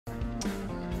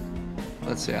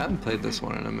Let's see, I haven't played this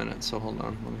one in a minute, so hold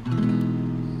on.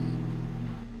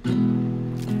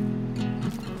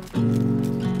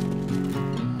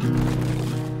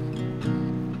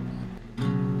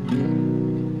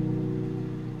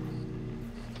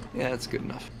 Yeah, that's good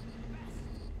enough.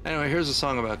 Anyway, here's a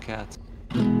song about cats.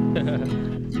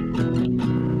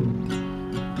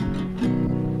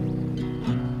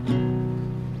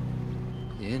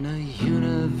 In a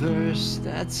universe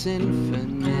that's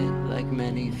infinite, like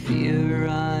many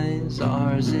theorize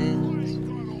ours is,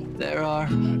 there are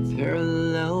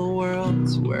parallel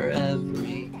worlds where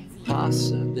every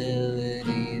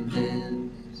possibility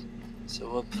lives.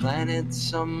 So a planet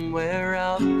somewhere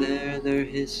out there, their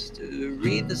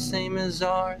history the same as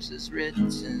ours is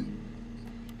written.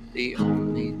 The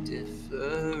only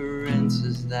difference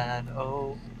is that,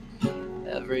 oh,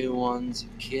 everyone's a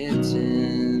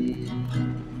kitten.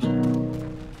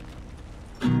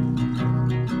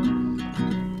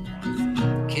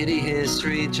 Kitty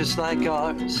history just like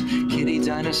ours. Kitty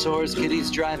dinosaurs, kitties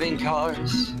driving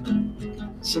cars.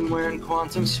 Somewhere in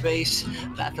quantum space,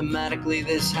 mathematically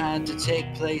this had to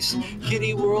take place.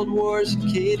 Kitty world wars,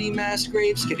 kitty mass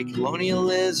graves, kitty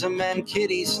colonialism and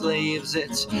kitty slaves.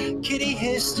 It's kitty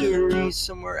history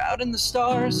somewhere out in the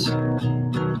stars.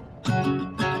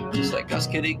 Just like us,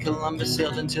 Kitty Columbus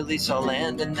sailed until he saw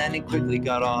land, and then he quickly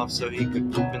got off so he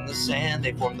could poop in the sand.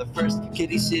 They formed the first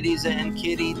kitty cities and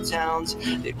kitty towns.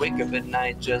 They'd wake up at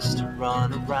night just to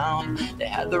run around. They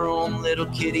had their own little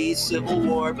kitty civil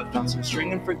war, but found some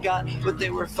string and forgot what they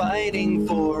were fighting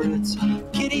for. It's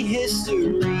kitty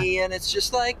history, and it's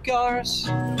just like ours.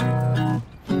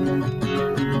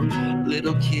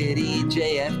 Little kitty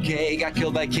JFK got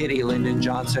killed by Kitty Lyndon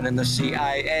Johnson and the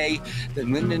CIA.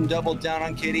 Then Lyndon doubled down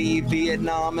on Kitty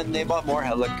Vietnam, and they bought more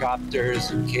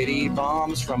helicopters and kitty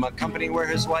bombs from a company where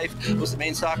his wife was the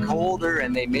main stockholder,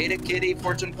 and they made a kitty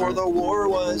fortune before the war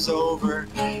was over.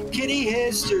 Kitty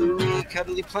history,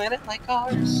 cuddly planet like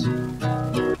ours.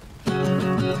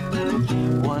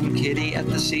 One kitty at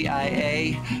the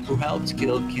CIA who helped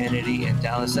kill Kennedy in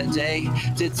Dallas that day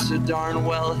did so darn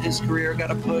well, his career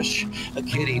got a push. A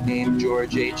kitty named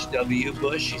George H.W.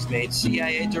 Bush, he's made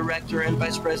CIA director and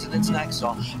vice president's next,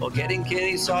 all while getting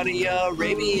kitty Saudi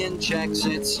Arabian checks.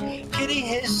 It's kitty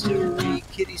history,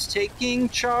 kitties taking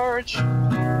charge.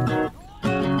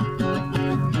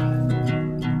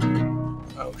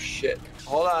 Oh shit,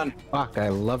 hold on. Fuck, I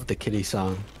love the kitty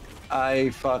song. I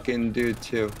fucking do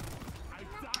too.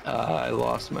 I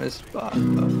lost my spot.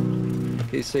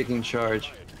 He's taking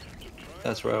charge.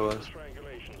 That's where I was.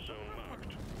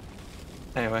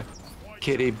 Anyway.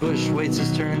 Kitty Bush waits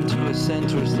his turn to ascend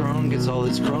to his throne, gets all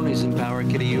his cronies in power,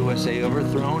 Kitty USA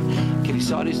overthrown. Kitty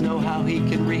Saudis know how he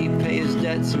can repay his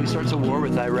debt, so he starts a war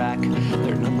with Iraq,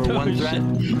 their number one threat.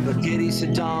 But Kitty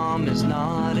Saddam is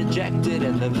not ejected,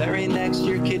 and the very next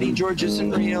year Kitty George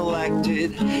isn't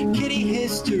re-elected. Kitty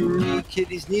history,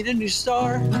 kitties need a new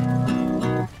star.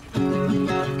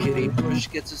 Kitty Bush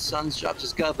gets his sons jobs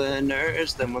as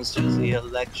governors, then one steals the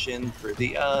election for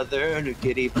the other. New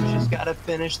Kitty Bush has got to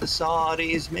finish the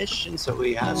Saudis' mission, so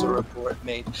he has a report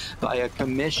made by a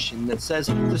commission that says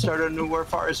to start a new war,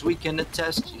 far as we can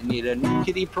attest, you need a new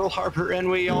Kitty Pearl Harbor, and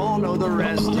we all know the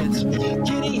rest. It's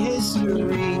kitty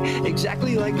history,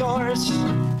 exactly like ours.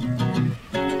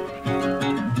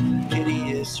 Kitty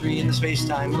history in the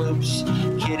space-time loops,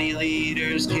 kitty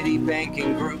leaders, kitty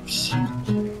banking groups,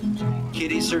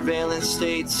 kitty surveillance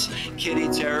states, kitty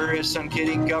terrorists on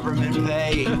kitty government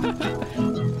pay.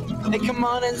 Hey, come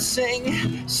on and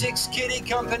sing. 6 kitty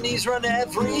companies run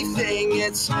everything.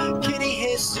 It's kitty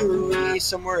history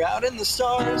somewhere out in the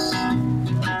stars.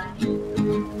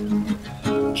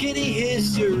 Kitty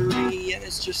history, and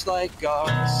it's just like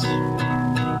ours.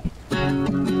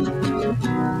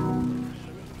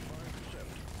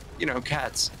 You know,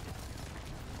 cats.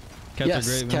 Cats yes, are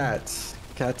great, man. cats.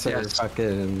 Cats are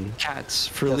fucking cats.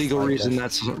 For legal reason,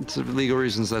 for legal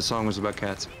reasons, that song was about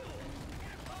cats.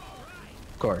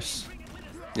 Of course.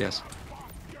 Yes.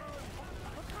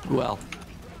 Well,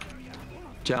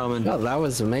 gentlemen. No, that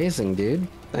was amazing, dude.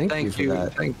 Thank you for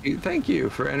that. Thank you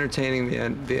for entertaining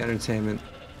the entertainment.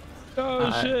 Oh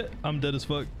shit! I'm dead as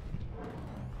fuck.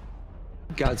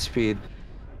 Godspeed.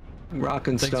 Rock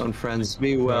and Stone friends,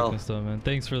 be well. Rock and Stone, man.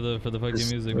 Thanks for the fucking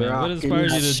music, man. Rock What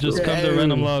inspired you to just come to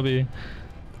random lobby?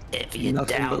 If you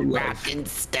don't rock and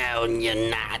stone, you're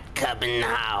not coming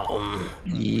home.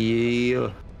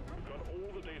 Yeah.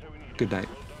 Good night.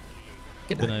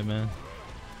 Good night, man.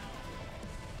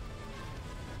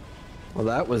 Well,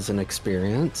 that was an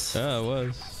experience. Yeah, it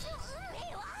was.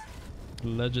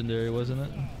 Legendary, wasn't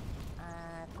it?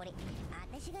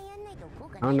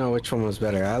 I don't know which one was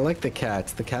better. I like the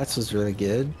cats. The cats was really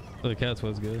good. The cats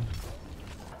was good.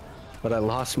 But I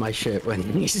lost my shit when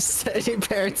he said your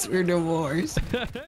parents were divorced.